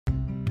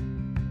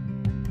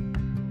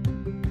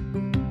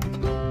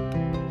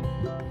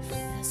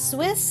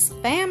Swiss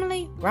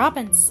Family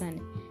Robinson,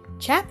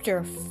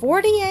 Chapter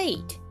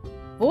 48,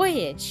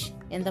 Voyage.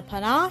 In the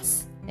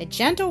pinnace, a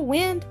gentle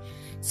wind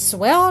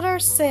swelled our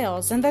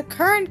sails, and the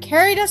current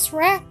carried us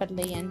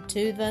rapidly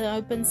into the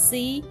open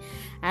sea.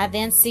 I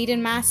then seated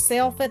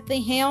myself at the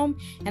helm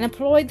and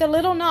employed the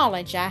little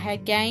knowledge I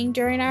had gained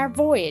during our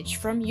voyage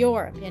from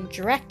Europe in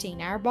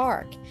directing our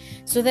bark,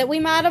 so that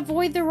we might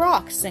avoid the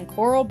rocks and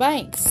coral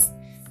banks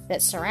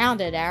that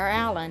surrounded our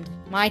island.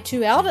 My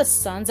two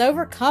eldest sons,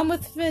 overcome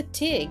with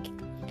fatigue,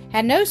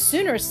 had no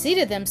sooner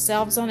seated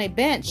themselves on a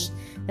bench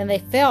than they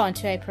fell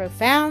into a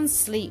profound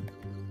sleep.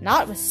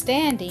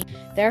 Notwithstanding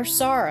their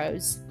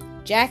sorrows,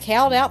 Jack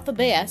held out the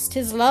best.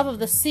 His love of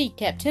the sea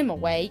kept him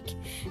awake,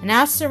 and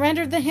I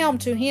surrendered the helm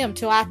to him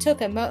till I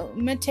took a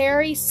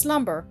momentary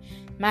slumber,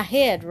 my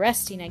head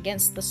resting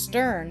against the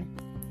stern.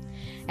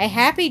 A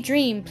happy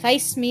dream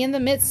placed me in the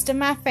midst of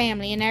my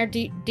family in our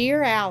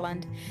dear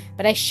island,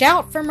 but a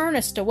shout from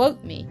Ernest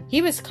awoke me.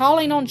 He was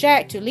calling on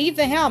Jack to leave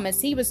the helm,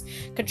 as he was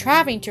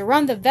contriving to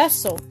run the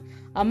vessel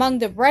among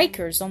the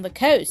breakers on the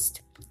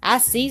coast. I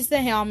seized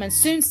the helm and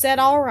soon set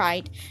all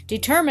right,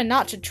 determined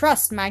not to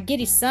trust my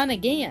giddy son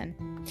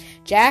again.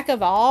 Jack,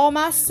 of all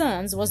my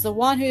sons, was the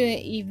one who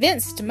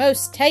evinced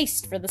most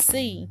taste for the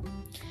sea.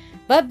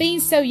 But being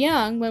so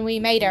young when we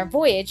made our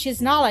voyage,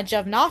 his knowledge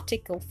of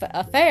nautical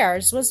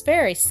affairs was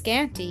very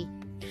scanty.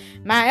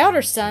 My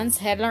elder sons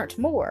had learnt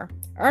more.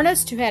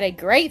 Ernest, who had a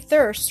great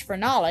thirst for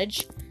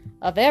knowledge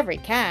of every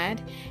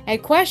kind,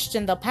 had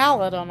questioned the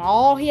pilot on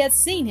all he had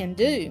seen him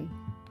do.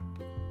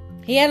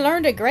 He had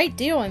learned a great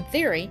deal in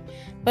theory,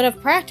 but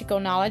of practical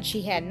knowledge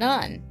he had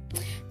none.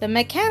 The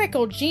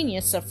mechanical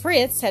genius of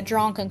Fritz had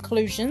drawn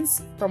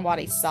conclusions from what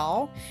he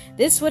saw.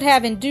 This would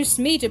have induced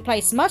me to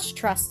place much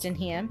trust in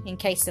him in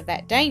case of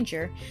that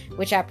danger,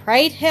 which I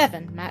prayed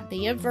heaven might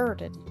be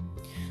averted.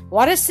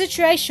 What a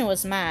situation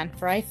was mine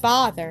for a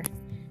father,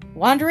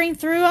 wandering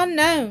through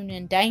unknown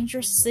and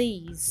dangerous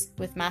seas,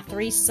 with my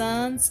 3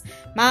 sons,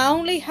 my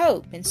only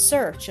hope, in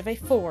search of a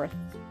 4th,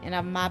 and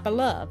of my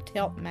beloved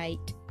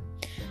helpmate.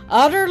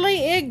 Utterly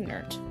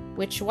ignorant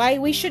which way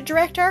we should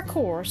direct our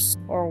course,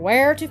 or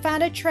where to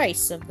find a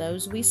trace of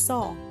those we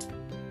sought.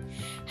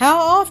 How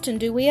often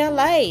do we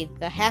allay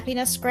the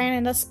happiness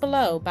granted us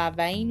below by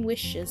vain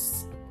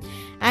wishes!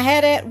 I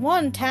had at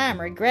one time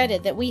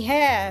regretted that we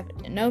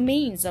had no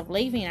means of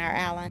leaving our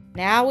island.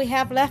 Now we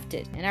have left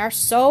it, and our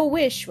sole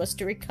wish was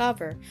to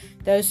recover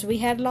those we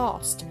had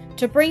lost,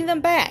 to bring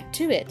them back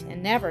to it,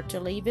 and never to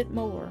leave it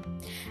more.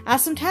 I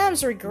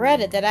sometimes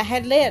regretted that I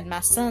had led my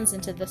sons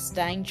into this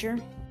danger.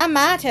 I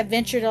might have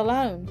ventured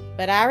alone,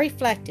 but I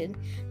reflected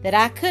that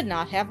I could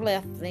not have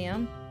left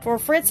them, for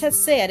Fritz had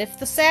said if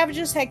the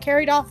savages had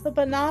carried off the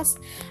pinnace,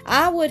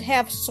 I would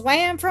have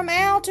swam from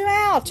isle to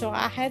isle till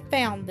I had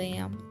found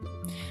them.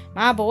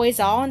 My boys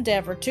all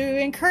endeavored to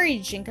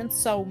encourage and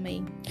console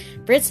me.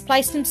 Fritz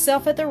placed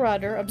himself at the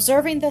rudder,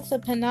 observing that the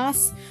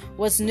pinnace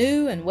was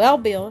new and well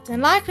built,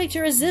 and likely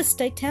to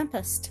resist a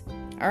tempest.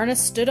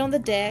 Ernest stood on the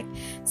deck,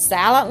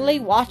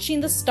 silently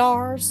watching the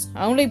stars,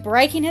 only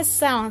breaking his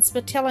silence by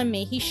telling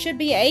me he should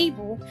be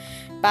able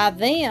by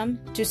them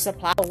to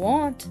supply the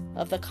want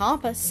of the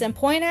compass and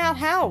point out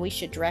how we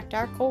should direct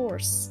our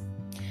course.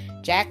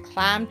 Jack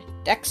climbed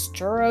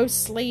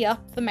dexterously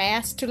up the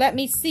mast to let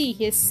me see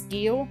his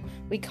skill.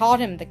 We called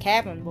him the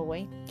cabin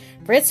boy.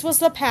 Fritz was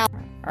the pilot,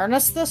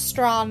 Ernest the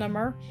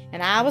astronomer,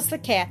 and I was the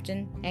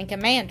captain and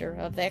commander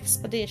of the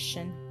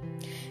expedition.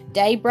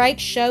 Daybreak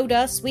showed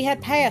us we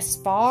had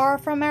passed far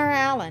from our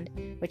island,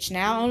 which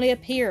now only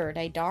appeared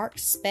a dark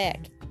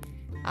speck.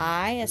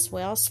 I, as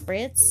well as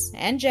Fritz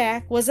and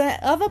Jack, was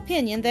of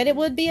opinion that it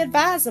would be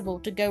advisable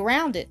to go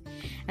round it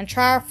and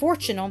try our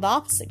fortune on the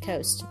opposite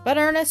coast. But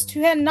Ernest,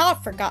 who had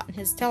not forgotten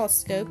his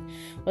telescope,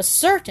 was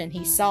certain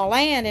he saw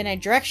land in a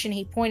direction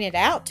he pointed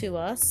out to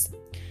us.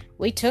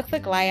 We took the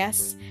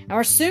glass, and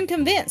were soon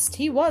convinced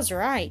he was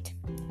right.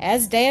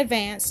 As day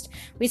advanced,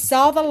 we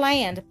saw the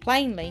land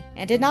plainly,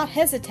 and did not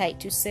hesitate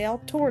to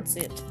sail towards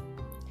it.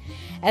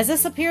 As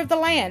this appeared the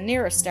land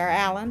nearest our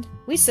island,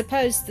 we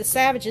supposed the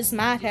savages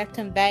might have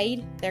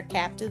conveyed their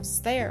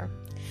captives there.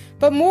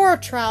 But more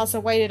trials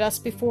awaited us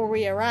before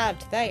we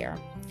arrived there.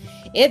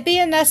 It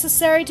being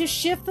necessary to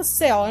shift the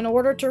sail in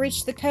order to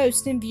reach the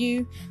coast in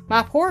view,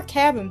 my poor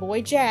cabin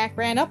boy Jack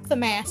ran up the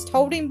mast,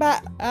 holding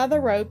by the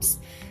ropes.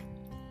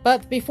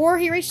 But before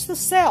he reached the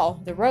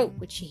sail, the rope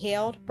which he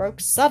held broke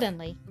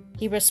suddenly.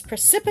 He was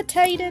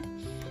precipitated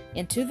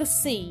into the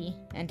sea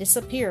and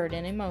disappeared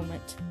in a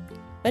moment.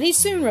 But he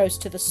soon rose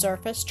to the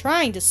surface,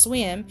 trying to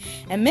swim,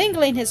 and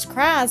mingling his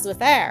cries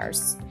with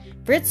ours.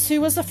 Fritz,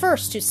 who was the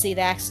first to see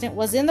the accident,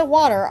 was in the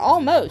water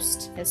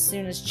almost as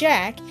soon as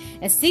Jack,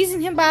 and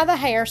seizing him by the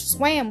hair,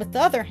 swam with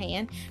the other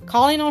hand,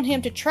 calling on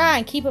him to try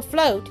and keep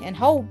afloat and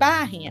hold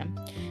by him.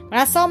 When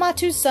I saw my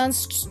 2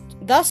 sons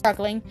thus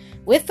struggling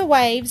with the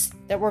waves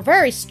that were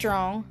very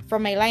strong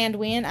from a land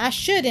wind, I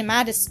should, in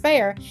my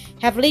despair,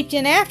 have leaped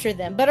in after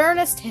them, but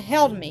Ernest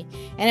held me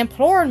and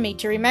implored me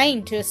to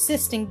remain to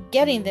assist in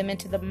getting them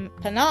into the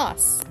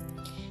pinnace.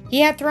 He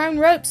had thrown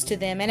ropes to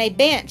them and a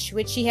bench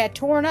which he had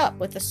torn up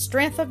with the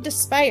strength of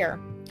despair.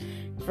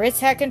 Fritz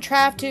had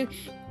contrived to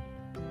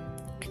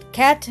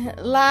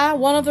catlie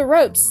one of the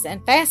ropes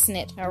and fasten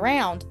it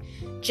around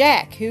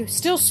Jack, who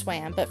still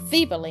swam, but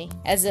feebly,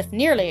 as if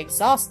nearly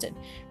exhausted.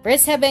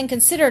 Fritz had been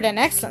considered an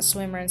excellent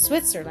swimmer in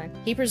Switzerland.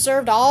 He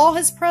preserved all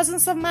his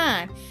presence of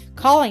mind,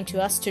 calling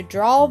to us to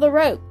draw the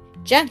rope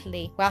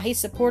gently while he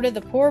supported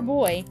the poor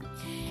boy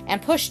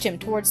and pushed him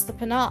towards the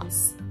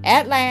pinnace.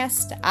 At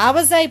last I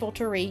was able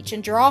to reach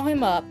and draw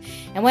him up,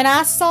 and when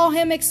I saw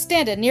him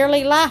extended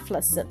nearly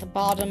lifeless at the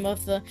bottom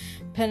of the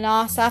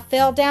pinnace, I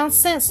fell down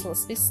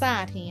senseless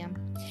beside him.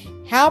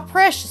 How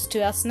precious to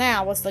us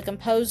now was the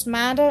composed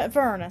mind of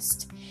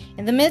Ernest.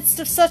 In the midst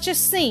of such a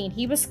scene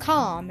he was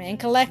calm and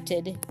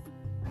collected.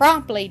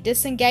 Promptly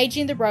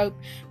disengaging the rope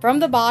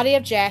from the body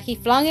of Jack, he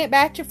flung it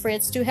back to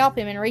Fritz to help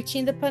him in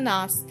reaching the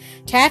pinnace,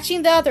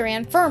 attaching the other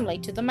end firmly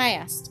to the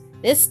mast.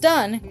 This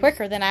done,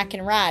 quicker than I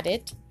can write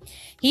it,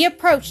 he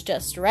approached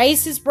us,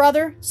 raised his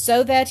brother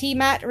so that he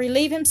might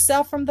relieve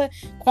himself from the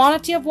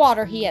quantity of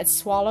water he had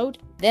swallowed,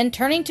 then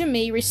turning to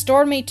me,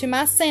 restored me to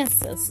my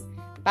senses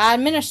by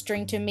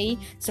administering to me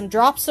some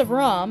drops of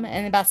rum,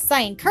 and by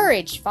saying,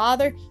 "Courage,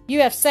 father,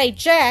 you have saved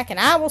Jack, and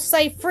I will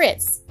save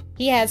Fritz.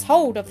 He has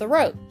hold of the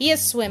rope. He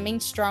is swimming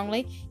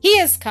strongly. He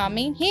is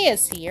coming. He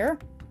is here."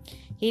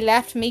 He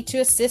left me to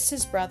assist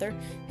his brother,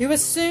 who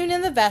was soon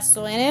in the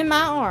vessel and in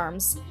my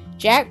arms.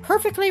 Jack,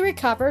 perfectly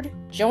recovered,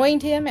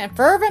 joined him, and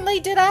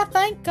fervently did I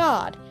thank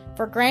God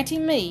for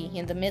granting me,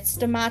 in the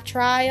midst of my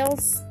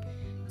trials,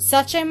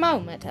 such a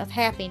moment of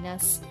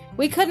happiness.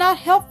 We could not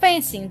help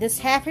fancying this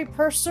happy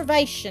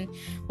preservation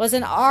was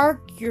an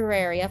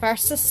augury of our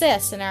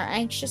success in our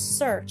anxious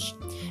search,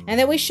 and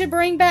that we should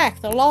bring back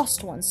the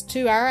lost ones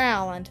to our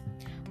island.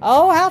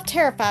 "Oh, how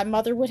terrified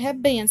Mother would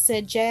have been,"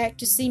 said Jack,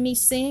 "to see me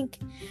sink.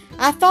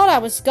 I thought I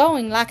was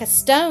going like a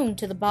stone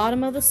to the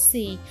bottom of the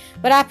sea,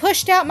 but I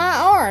pushed out my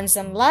arms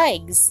and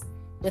legs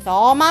with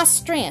all my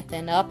strength,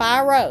 and up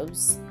I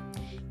rose."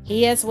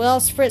 He, as well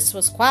as Fritz,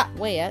 was quite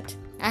wet.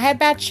 I had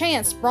by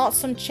chance brought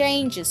some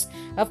changes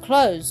of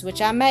clothes,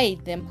 which I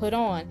made them put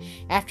on,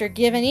 after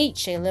giving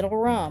each a little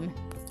rum.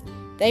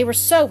 They were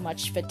so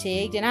much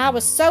fatigued, and I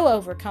was so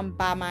overcome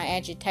by my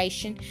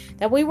agitation,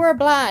 that we were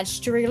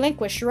obliged to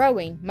relinquish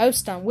rowing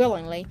most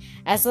unwillingly.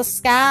 As the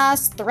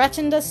skies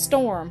threatened a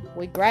storm,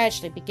 we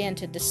gradually began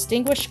to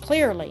distinguish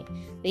clearly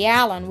the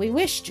island we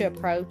wished to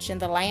approach,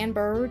 and the land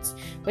birds,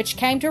 which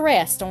came to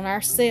rest on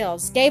our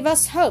sails, gave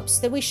us hopes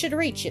that we should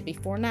reach it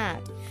before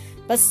night.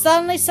 But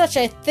suddenly such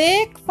a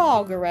thick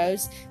fog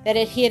arose that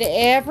it hid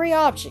every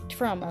object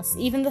from us,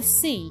 even the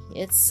sea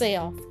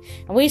itself,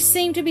 and we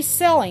seemed to be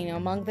sailing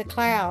among the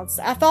clouds.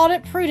 I thought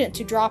it prudent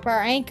to drop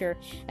our anchor,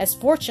 as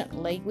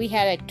fortunately we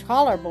had a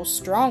tolerable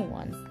strong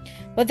one.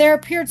 But there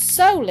appeared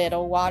so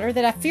little water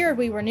that I feared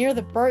we were near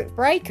the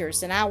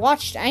breakers, and I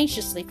watched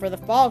anxiously for the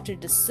fog to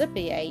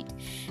dissipate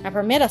and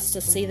permit us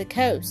to see the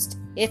coast.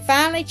 It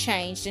finally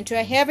changed into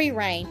a heavy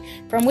rain,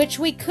 from which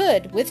we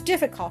could with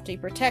difficulty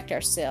protect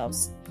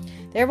ourselves.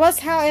 There was,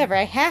 however,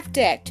 a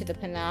half-deck to the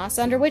pinnace,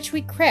 under which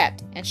we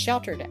crept and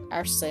sheltered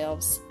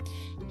ourselves.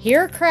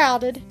 Here,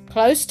 crowded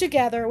close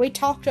together, we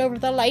talked over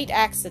the late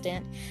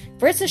accident.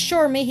 Fritz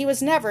assured me he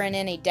was never in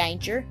any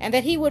danger, and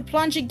that he would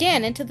plunge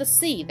again into the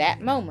sea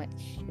that moment,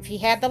 if he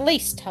had the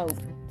least hope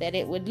that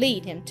it would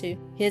lead him to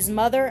his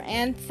mother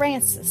and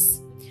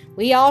Francis.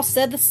 We all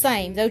said the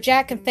same, though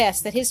Jack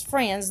confessed that his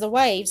friends, the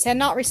waves, had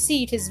not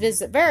received his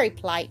visit very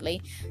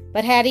politely,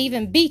 but had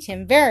even beat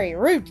him very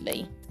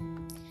rudely.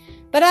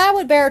 "But I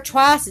would bear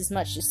twice as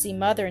much to see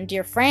Mother and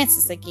dear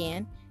Francis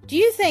again. Do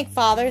you think,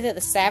 Father, that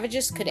the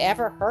savages could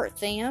ever hurt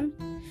them?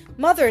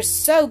 Mother is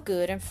so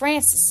good, and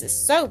Francis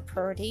is so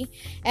pretty,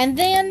 and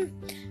then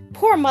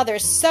poor Mother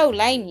is so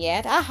lame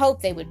yet. I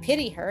hope they would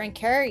pity her and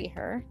carry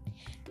her."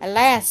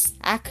 Alas,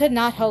 I could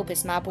not hope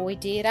as my boy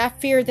did. I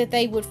feared that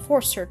they would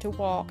force her to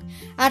walk.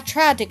 I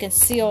tried to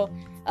conceal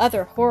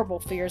other horrible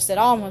fears that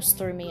almost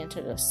threw me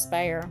into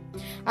despair.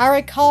 I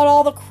recalled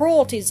all the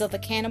cruelties of the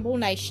cannibal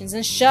nations,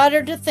 and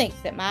shuddered to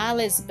think that my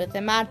Elizabeth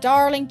and my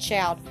darling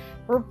child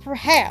were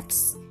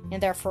perhaps in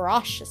their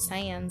ferocious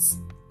hands.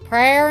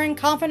 Prayer and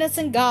confidence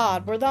in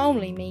God were the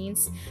only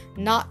means,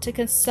 not to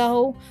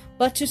console,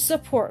 but to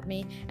support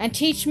me, and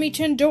teach me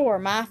to endure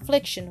my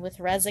affliction with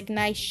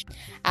resignation.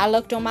 I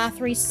looked on my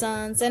 3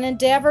 sons, and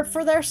endeavored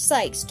for their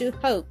sakes to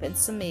hope and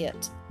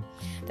submit.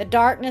 The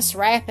darkness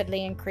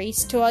rapidly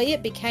increased till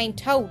it became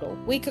total.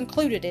 We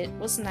concluded it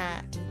was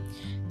night.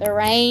 The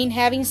rain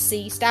having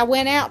ceased, I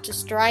went out to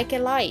strike a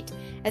light,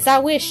 as I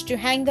wished to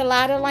hang the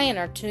lighted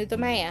lantern to the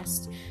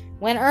mast,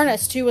 when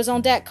Ernest, who was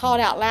on deck, called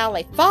out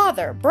loudly,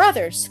 "Father,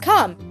 brothers,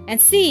 come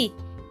and see!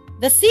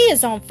 The sea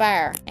is on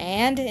fire!"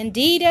 And,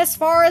 indeed, as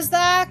far as the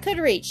eye could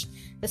reach,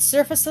 the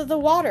surface of the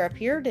water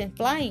appeared in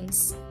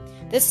flames.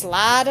 This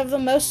light of the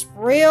most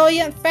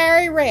brilliant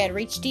fiery red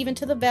reached even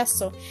to the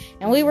vessel,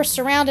 and we were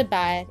surrounded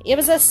by it. It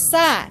was a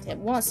sight at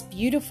once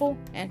beautiful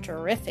and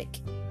terrific.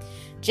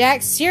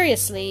 Jack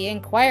seriously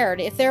inquired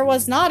if there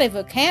was not a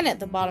volcano at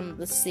the bottom of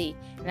the sea,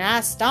 and I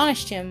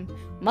astonished him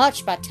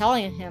much by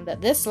telling him that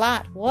this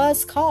light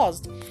was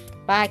caused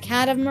by a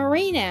kind of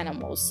marine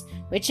animals,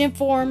 which in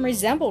form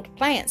resembled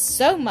plants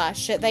so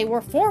much that they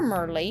were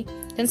formerly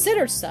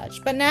considered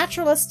such, but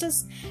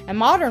naturalists and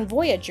modern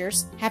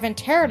voyagers have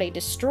entirely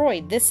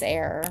destroyed this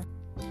error,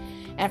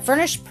 and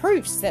furnished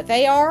proofs that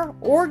they are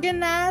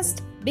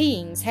organized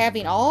beings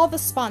having all the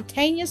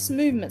spontaneous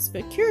movements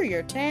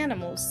peculiar to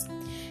animals.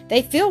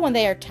 They feel when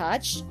they are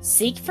touched,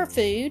 seek for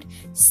food,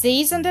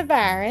 seize and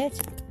devour it.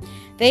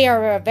 They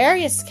are of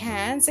various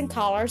kinds and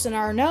colors and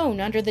are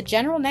known under the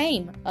general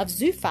name of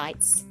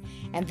zoophytes.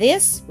 And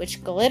this,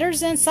 which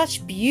glitters in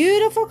such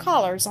beautiful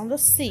colors on the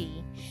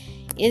sea,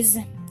 is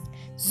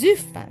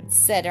zoophytes,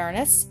 said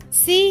Ernest.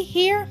 See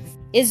here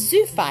is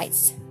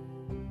zoophytes,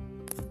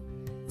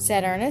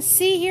 said Ernest.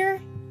 See here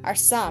are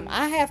some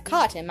I have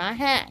caught in my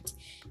hat.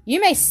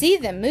 You may see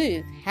them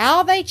move,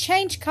 how they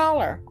change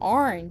color,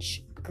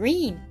 orange,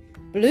 green,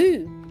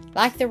 blue,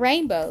 like the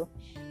rainbow,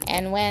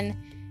 and when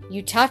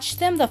you touch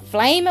them, the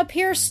flame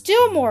appears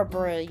still more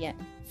brilliant,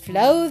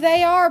 though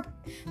they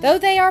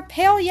are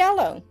pale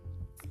yellow.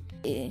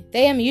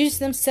 They amuse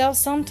themselves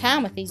some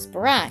time with these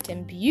bright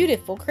and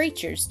beautiful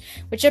creatures,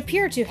 which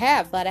appear to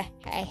have but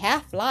a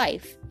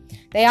half-life.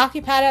 They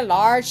occupy a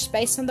large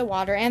space in the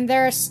water, and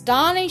their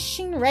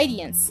astonishing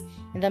radiance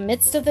in the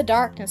midst of the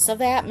darkness of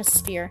the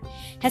atmosphere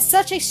has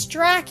such a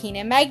striking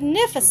and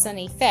magnificent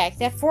effect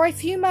that for a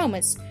few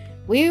moments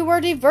we were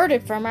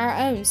diverted from our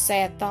own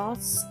sad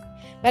thoughts.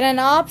 But an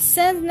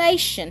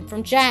observation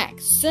from Jack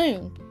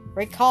soon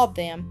recalled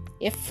them.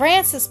 If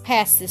Francis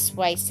passed this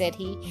way, said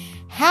he,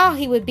 how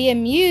he would be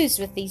amused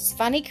with these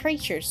funny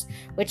creatures,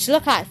 which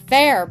look like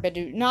fire but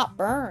do not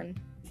burn.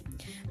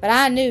 But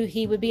I knew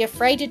he would be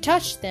afraid to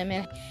touch them,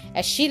 and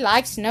as she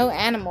likes no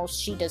animals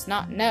she does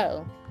not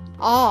know.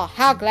 Ah,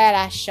 how glad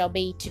I shall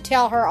be to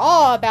tell her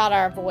all about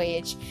our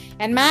voyage,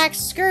 and my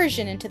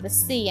excursion into the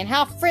sea, and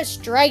how Fritz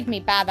dragged me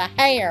by the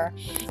hair,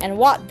 and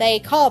what they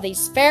call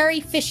these fairy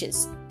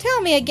fishes.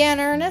 Tell me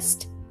again,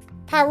 Ernest.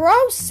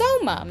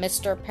 Pyrosoma,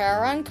 Mr.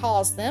 Perron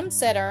calls them,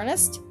 said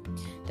Ernest.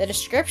 The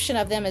description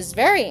of them is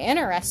very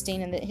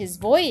interesting in his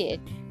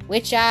voyage,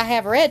 which I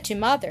have read to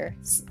Mother,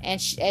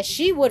 and as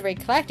she would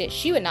recollect it,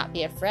 she would not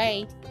be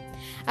afraid.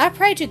 I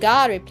pray to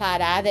God,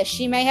 replied I, that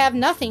she may have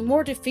nothing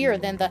more to fear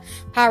than the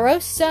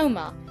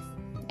pyrosoma,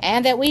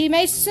 and that we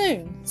may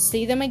soon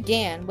see them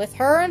again with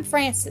her and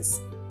Francis.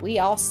 We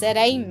all said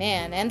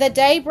amen, and the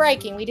day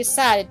breaking we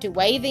decided to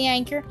weigh the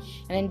anchor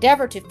and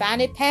endeavor to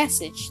find a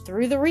passage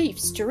through the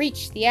reefs to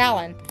reach the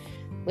island,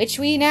 which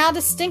we now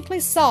distinctly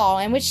saw,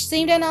 and which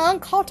seemed an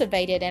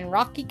uncultivated and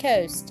rocky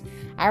coast.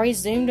 I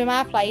resumed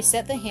my place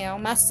at the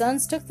helm, my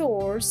sons took the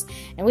oars,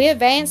 and we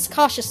advanced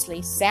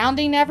cautiously,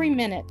 sounding every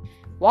minute.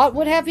 What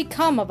would have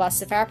become of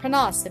us if our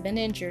pinnace had been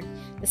injured?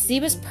 The sea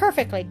was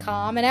perfectly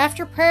calm, and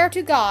after prayer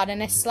to God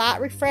and a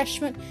slight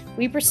refreshment,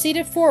 we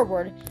proceeded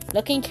forward,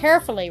 looking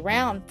carefully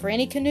round for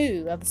any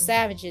canoe of the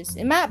savages.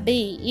 It might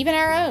be even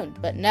our own,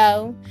 but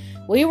no,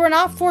 we were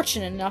not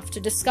fortunate enough to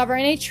discover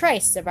any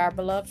trace of our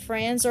beloved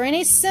friends, or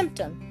any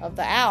symptom of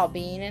the isle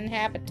being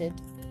inhabited.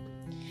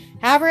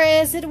 However,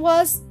 as it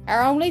was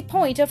our only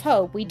point of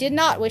hope, we did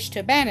not wish to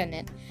abandon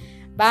it.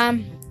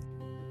 By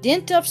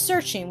dint of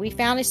searching, we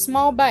found a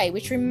small bay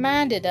which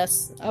reminded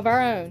us of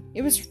our own.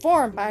 It was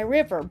formed by a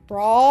river,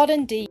 broad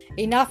and deep,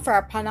 enough for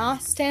our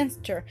pinnace to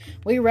enter.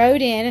 We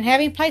rowed in, and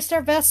having placed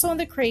our vessel in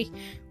the creek,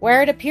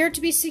 where it appeared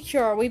to be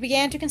secure, we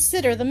began to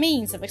consider the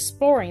means of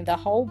exploring the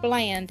whole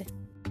land.